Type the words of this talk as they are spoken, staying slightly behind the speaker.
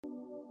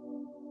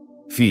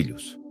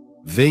Filhos,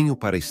 venho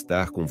para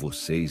estar com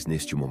vocês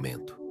neste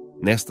momento,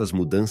 nestas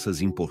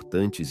mudanças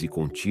importantes e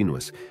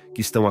contínuas que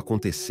estão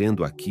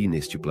acontecendo aqui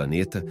neste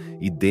planeta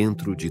e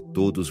dentro de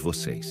todos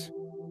vocês.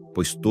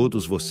 Pois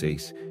todos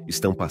vocês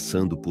estão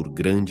passando por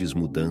grandes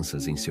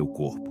mudanças em seu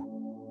corpo.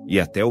 E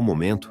até o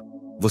momento,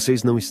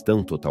 vocês não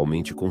estão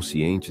totalmente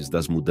conscientes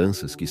das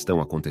mudanças que estão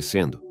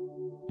acontecendo.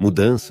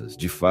 Mudanças,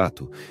 de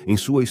fato, em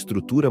sua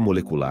estrutura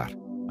molecular,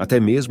 até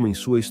mesmo em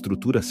sua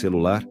estrutura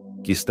celular,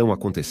 que estão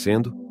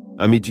acontecendo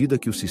à medida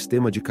que o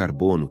sistema de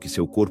carbono que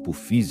seu corpo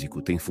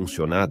físico tem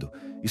funcionado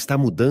está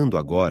mudando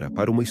agora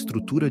para uma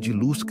estrutura de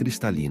luz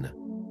cristalina.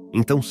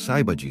 Então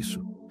saiba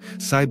disso.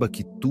 Saiba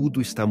que tudo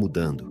está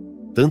mudando,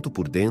 tanto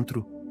por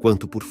dentro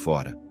quanto por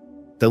fora.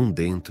 Tão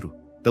dentro,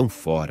 tão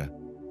fora,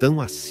 tão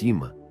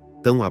acima,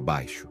 tão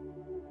abaixo.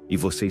 E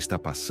você está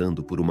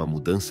passando por uma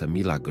mudança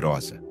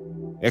milagrosa.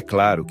 É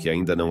claro que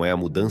ainda não é a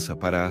mudança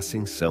para a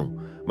ascensão,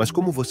 mas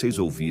como vocês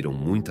ouviram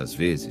muitas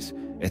vezes,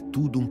 é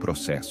tudo um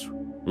processo.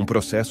 Um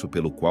processo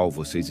pelo qual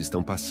vocês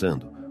estão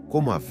passando,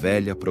 como a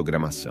velha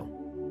programação.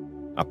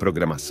 A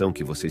programação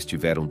que vocês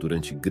tiveram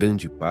durante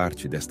grande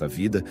parte desta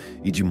vida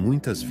e de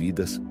muitas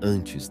vidas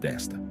antes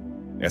desta.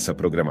 Essa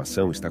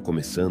programação está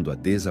começando a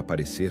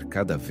desaparecer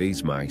cada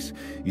vez mais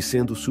e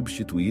sendo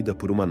substituída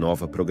por uma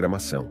nova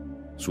programação.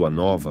 Sua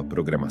nova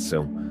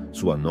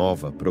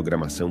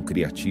programação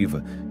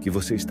criativa que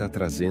você está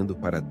trazendo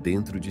para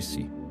dentro de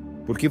si.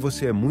 Porque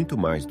você é muito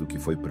mais do que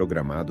foi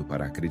programado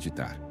para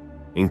acreditar.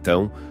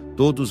 Então,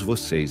 todos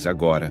vocês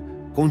agora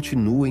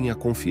continuem a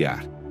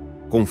confiar.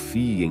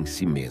 Confiem em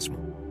si mesmo.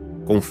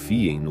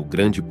 Confiem no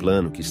grande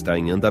plano que está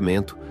em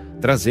andamento,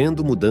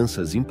 trazendo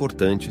mudanças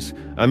importantes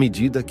à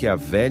medida que a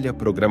velha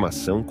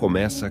programação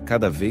começa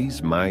cada vez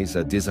mais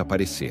a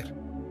desaparecer.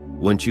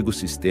 O antigo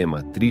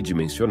sistema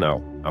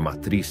tridimensional, a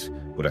matriz,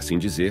 por assim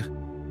dizer,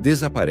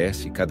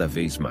 desaparece cada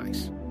vez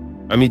mais.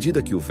 À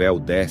medida que o véu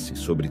desce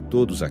sobre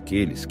todos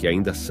aqueles que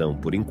ainda são,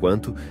 por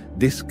enquanto,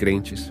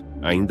 descrentes,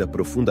 ainda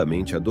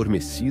profundamente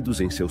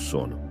adormecidos em seu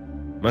sono.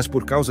 Mas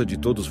por causa de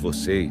todos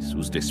vocês,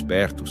 os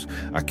despertos,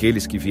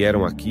 aqueles que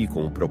vieram aqui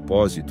com o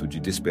propósito de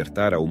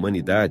despertar a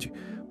humanidade,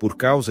 por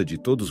causa de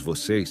todos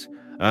vocês,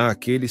 há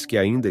aqueles que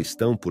ainda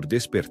estão por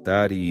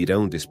despertar e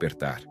irão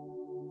despertar.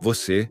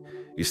 Você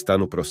está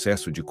no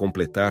processo de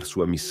completar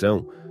sua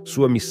missão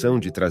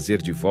de trazer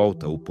de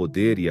volta o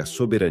poder e a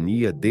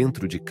soberania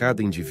dentro de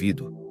cada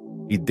indivíduo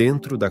e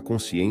dentro da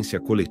consciência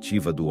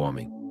coletiva do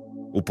homem.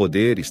 O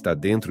poder está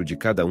dentro de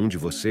cada um de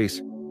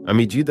vocês à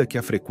medida que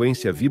a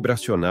frequência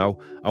vibracional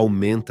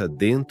aumenta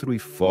dentro e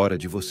fora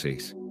de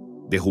vocês,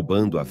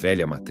 derrubando a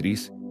velha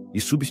matriz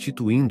e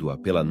substituindo-a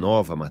pela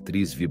nova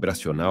matriz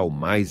vibracional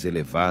mais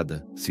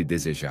elevada, se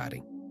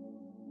desejarem.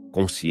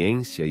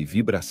 Consciência e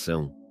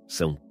vibração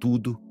são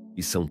tudo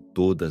e são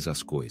todas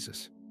as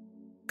coisas.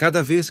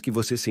 Cada vez que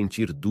você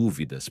sentir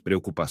dúvidas,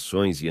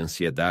 preocupações e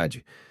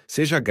ansiedade,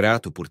 seja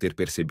grato por ter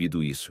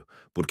percebido isso,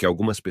 porque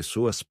algumas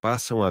pessoas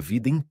passam a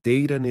vida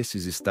inteira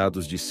nesses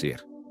estados de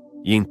ser.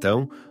 E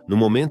então, no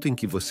momento em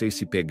que vocês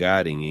se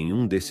pegarem em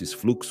um desses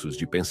fluxos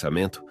de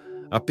pensamento,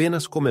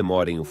 apenas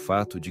comemorem o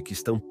fato de que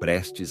estão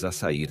prestes a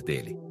sair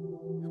dele.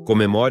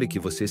 Comemore que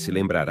você se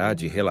lembrará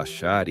de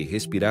relaxar e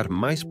respirar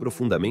mais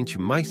profundamente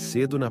mais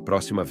cedo na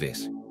próxima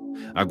vez.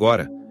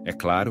 Agora, é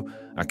claro,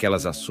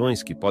 aquelas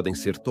ações que podem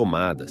ser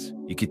tomadas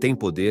e que têm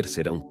poder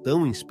serão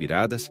tão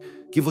inspiradas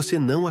que você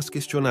não as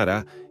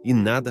questionará e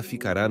nada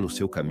ficará no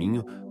seu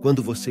caminho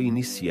quando você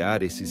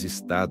iniciar esses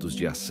estados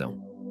de ação.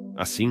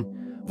 Assim,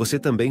 você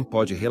também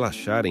pode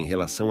relaxar em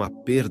relação à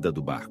perda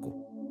do barco.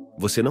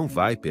 Você não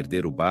vai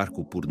perder o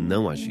barco por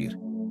não agir,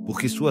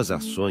 porque suas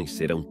ações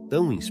serão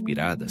tão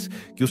inspiradas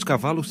que os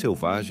cavalos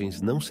selvagens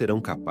não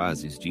serão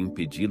capazes de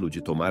impedi-lo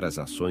de tomar as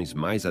ações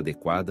mais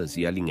adequadas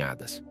e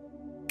alinhadas.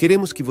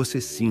 Queremos que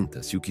você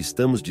sinta se o que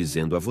estamos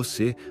dizendo a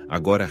você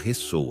agora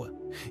ressoa,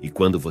 e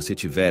quando você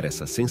tiver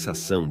essa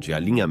sensação de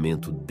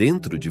alinhamento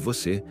dentro de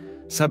você,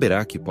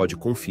 saberá que pode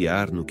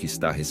confiar no que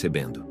está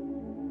recebendo.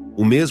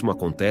 O mesmo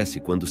acontece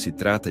quando se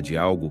trata de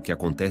algo que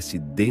acontece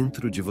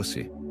dentro de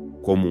você,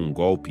 como um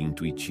golpe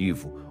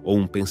intuitivo ou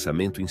um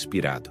pensamento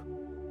inspirado.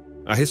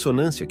 A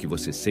ressonância que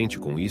você sente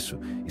com isso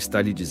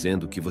está lhe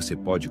dizendo que você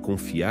pode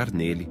confiar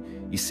nele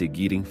e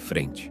seguir em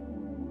frente.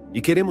 E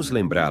queremos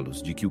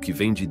lembrá-los de que o que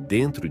vem de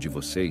dentro de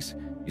vocês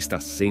está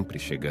sempre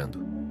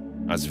chegando.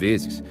 Às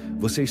vezes,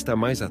 você está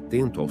mais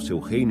atento ao seu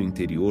reino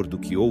interior do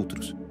que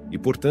outros, e,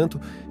 portanto,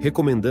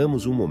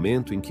 recomendamos um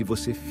momento em que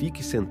você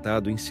fique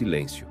sentado em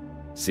silêncio,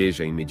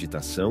 seja em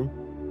meditação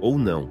ou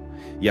não,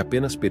 e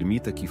apenas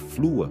permita que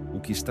flua o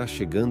que está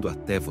chegando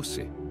até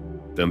você.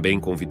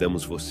 Também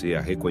convidamos você a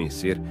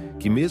reconhecer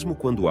que mesmo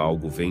quando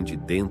algo vem de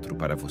dentro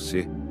para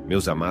você,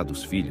 meus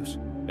amados filhos,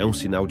 é um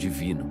sinal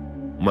divino,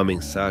 uma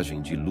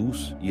mensagem de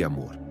luz e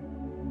amor.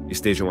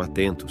 Estejam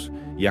atentos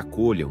e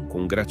acolham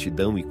com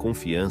gratidão e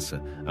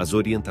confiança as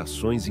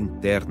orientações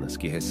internas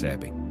que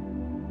recebem.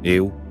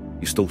 Eu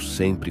estou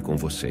sempre com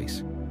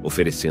vocês,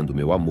 oferecendo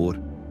meu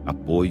amor,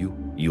 apoio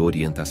e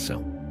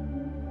orientação.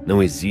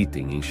 Não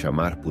hesitem em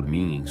chamar por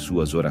mim em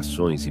suas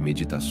orações e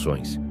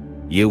meditações,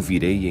 e eu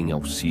virei em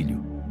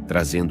auxílio,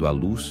 trazendo a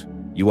luz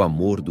e o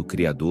amor do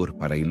Criador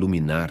para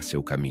iluminar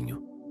seu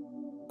caminho.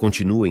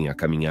 Continuem a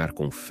caminhar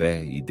com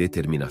fé e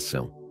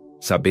determinação,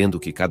 sabendo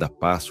que cada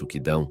passo que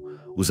dão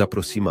os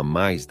aproxima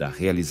mais da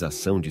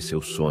realização de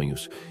seus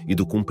sonhos e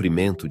do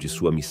cumprimento de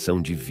sua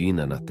missão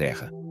divina na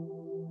Terra.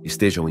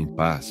 Estejam em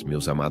paz,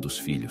 meus amados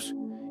filhos,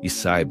 e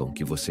saibam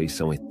que vocês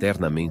são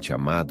eternamente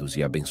amados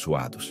e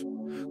abençoados.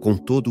 Com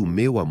todo o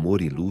meu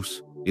amor e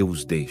luz, eu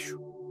os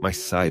deixo, mas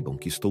saibam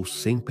que estou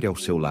sempre ao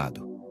seu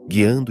lado,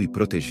 guiando e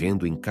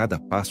protegendo em cada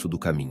passo do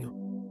caminho.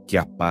 Que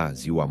a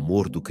paz e o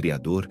amor do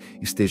Criador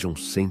estejam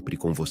sempre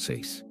com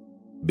vocês.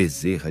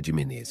 Bezerra de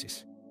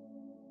Menezes.